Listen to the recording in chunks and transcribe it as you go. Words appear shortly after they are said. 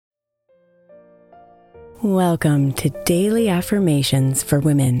Welcome to Daily Affirmations for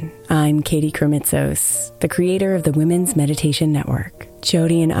Women. I'm Katie Kremitzos, the creator of the Women's Meditation Network.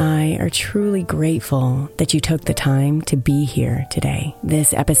 Jody and I are truly grateful that you took the time to be here today.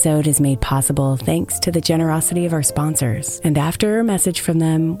 This episode is made possible thanks to the generosity of our sponsors. And after a message from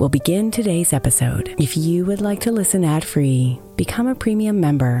them, we'll begin today's episode. If you would like to listen ad-free, become a premium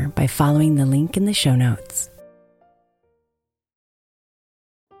member by following the link in the show notes.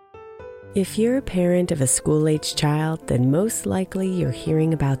 If you're a parent of a school-aged child, then most likely you're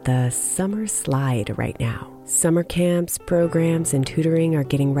hearing about the summer slide right now. Summer camps, programs, and tutoring are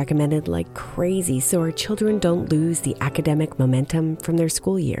getting recommended like crazy so our children don't lose the academic momentum from their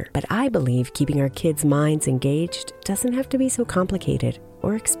school year. But I believe keeping our kids' minds engaged doesn't have to be so complicated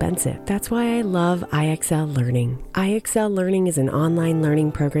or expensive. That's why I love IXL Learning. IXL Learning is an online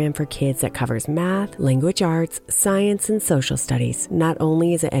learning program for kids that covers math, language arts, science, and social studies. Not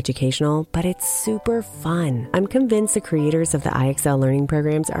only is it educational, but it's super fun. I'm convinced the creators of the IXL Learning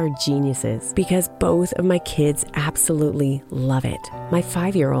programs are geniuses because both of my kids absolutely love it. My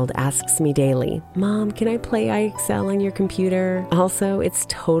 5-year-old asks me daily, "Mom, can I play IXL on your computer?" Also, it's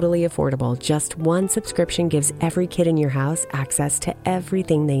totally affordable. Just one subscription gives every kid in your house access to everything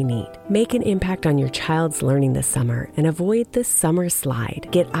they need. Make an impact on your child's learning this summer and avoid the summer slide.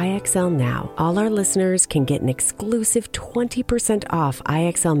 Get IXL now. All our listeners can get an exclusive 20% off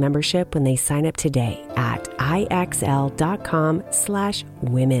IXL membership when they sign up today at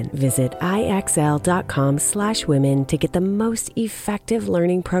IXL.com/women. Visit IXL.com/women to get the most effective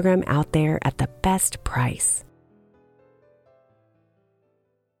learning program out there at the best price.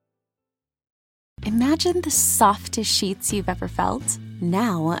 Imagine the softest sheets you've ever felt.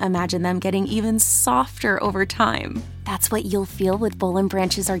 Now imagine them getting even softer over time. That's what you'll feel with Boll &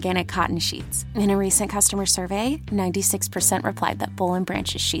 Branch's organic cotton sheets. In a recent customer survey, 96% replied that Boll &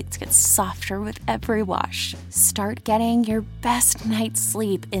 Branch's sheets get softer with every wash. Start getting your best night's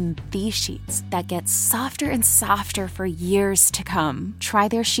sleep in these sheets that get softer and softer for years to come. Try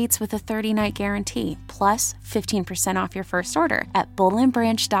their sheets with a 30-night guarantee, plus 15% off your first order at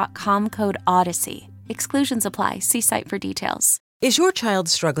bollandbranch.com code Odyssey. Exclusions apply. See site for details. Is your child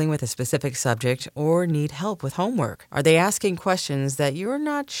struggling with a specific subject or need help with homework? Are they asking questions that you're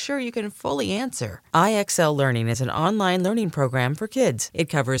not sure you can fully answer? IXL Learning is an online learning program for kids. It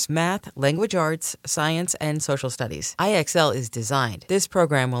covers math, language arts, science, and social studies. IXL is designed. This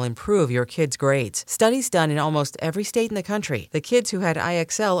program will improve your kids' grades. Studies done in almost every state in the country. The kids who had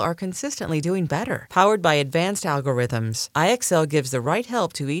IXL are consistently doing better. Powered by advanced algorithms, IXL gives the right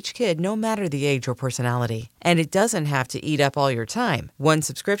help to each kid no matter the age or personality. And it doesn't have to eat up all your time. One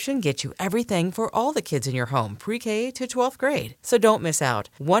subscription gets you everything for all the kids in your home, pre-K to 12th grade. So don't miss out.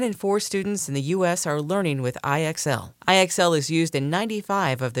 1 in 4 students in the U.S. are learning with IXL. IXL is used in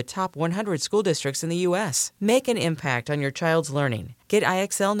 95 of the top 100 school districts in the U.S. Make an impact on your child's learning. Get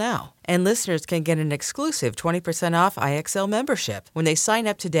IXL now. And listeners can get an exclusive 20% off IXL membership when they sign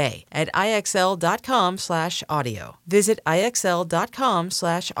up today at IXL.com/audio. Visit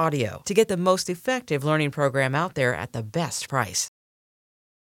IXL.com/audio to get the most effective learning program out there at the best price.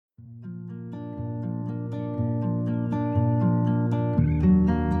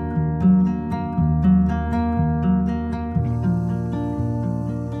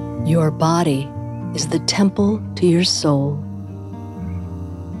 Your body is the temple to your soul.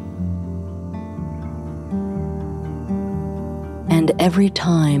 And every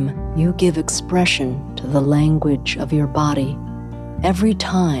time you give expression to the language of your body, every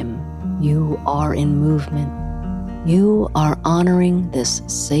time you are in movement, you are honoring this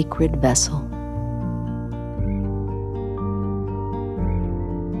sacred vessel.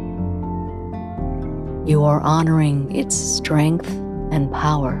 You are honoring its strength and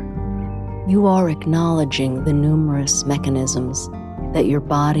power. You are acknowledging the numerous mechanisms that your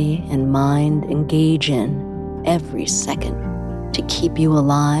body and mind engage in every second to keep you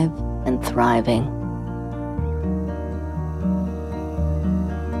alive and thriving.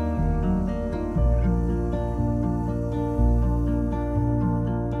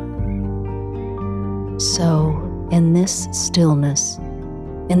 So, in this stillness,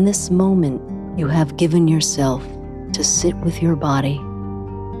 in this moment you have given yourself to sit with your body,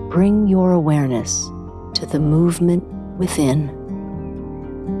 bring your awareness to the movement within.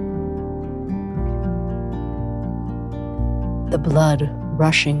 The blood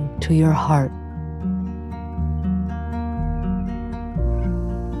rushing to your heart.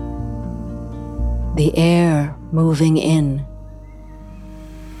 The air moving in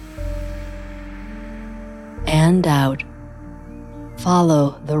and out.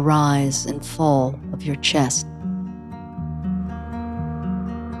 Follow the rise and fall of your chest.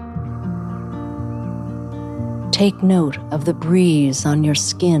 Take note of the breeze on your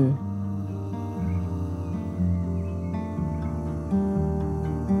skin.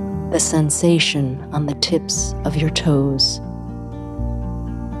 The sensation on the tips of your toes.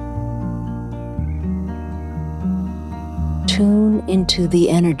 Tune into the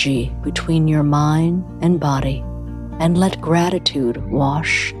energy between your mind and body and let gratitude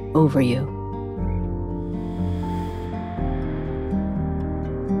wash over you.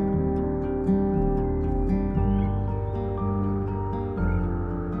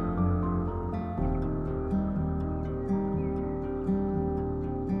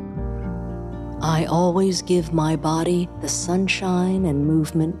 I always give my body the sunshine and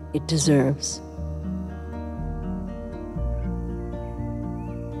movement it deserves.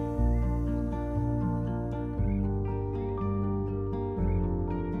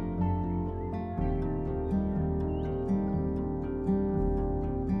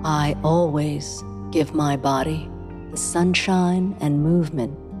 I always give my body the sunshine and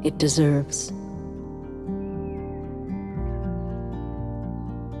movement it deserves.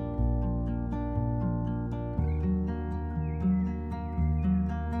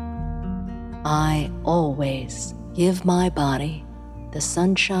 I always give my body the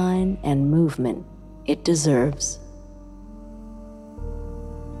sunshine and movement it deserves.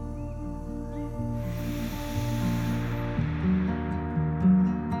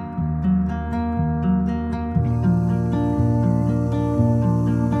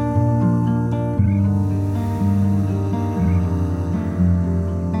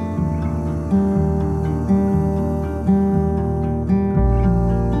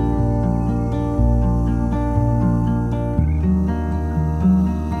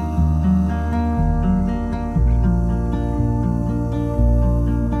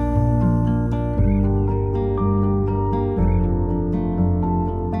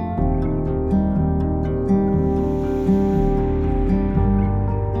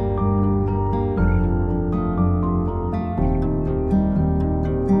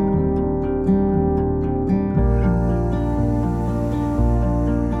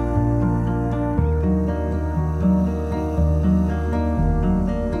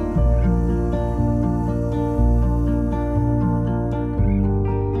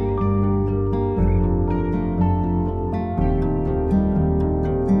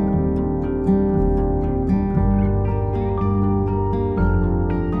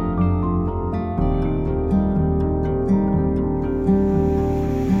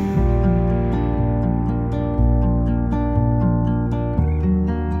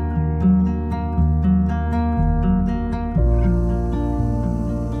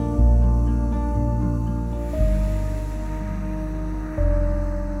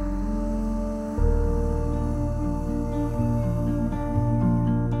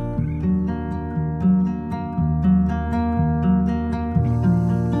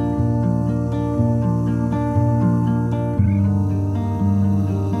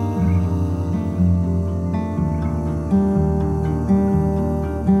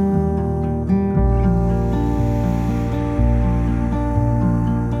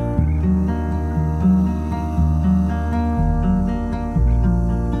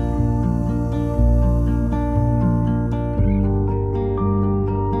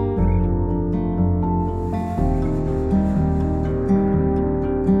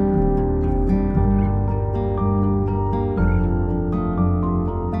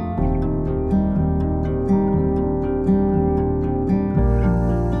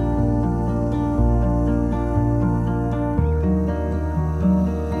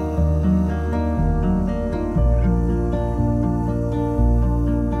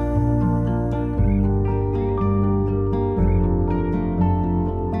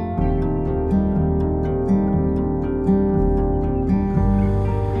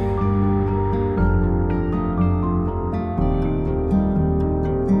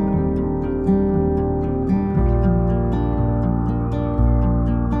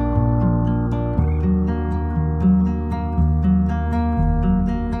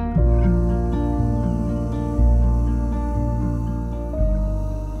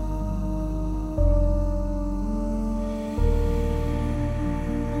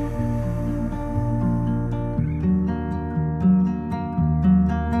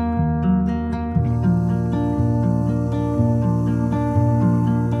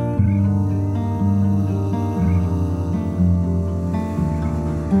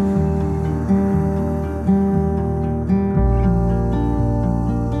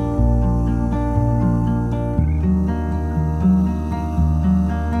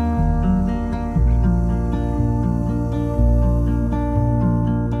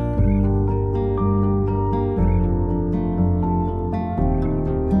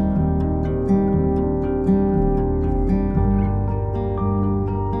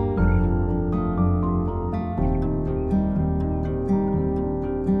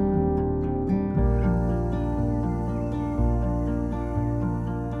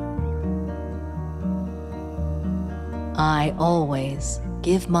 I always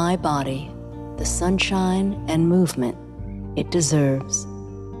give my body the sunshine and movement it deserves.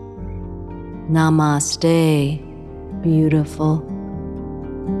 Namaste, beautiful.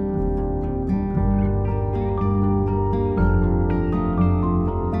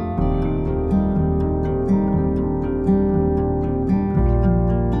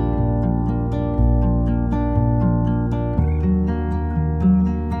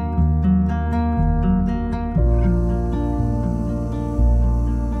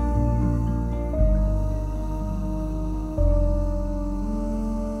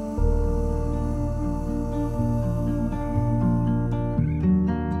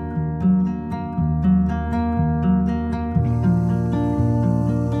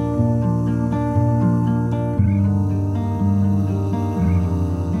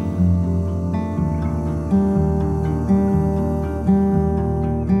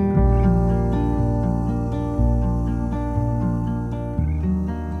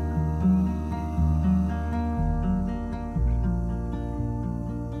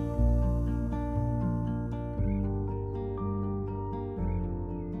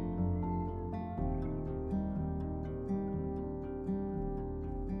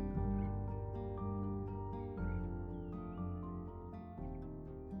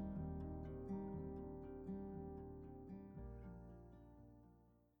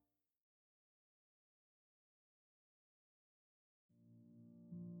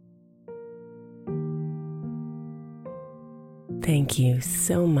 Thank you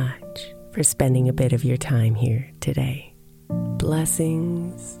so much for spending a bit of your time here today.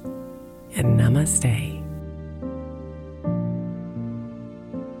 Blessings and namaste.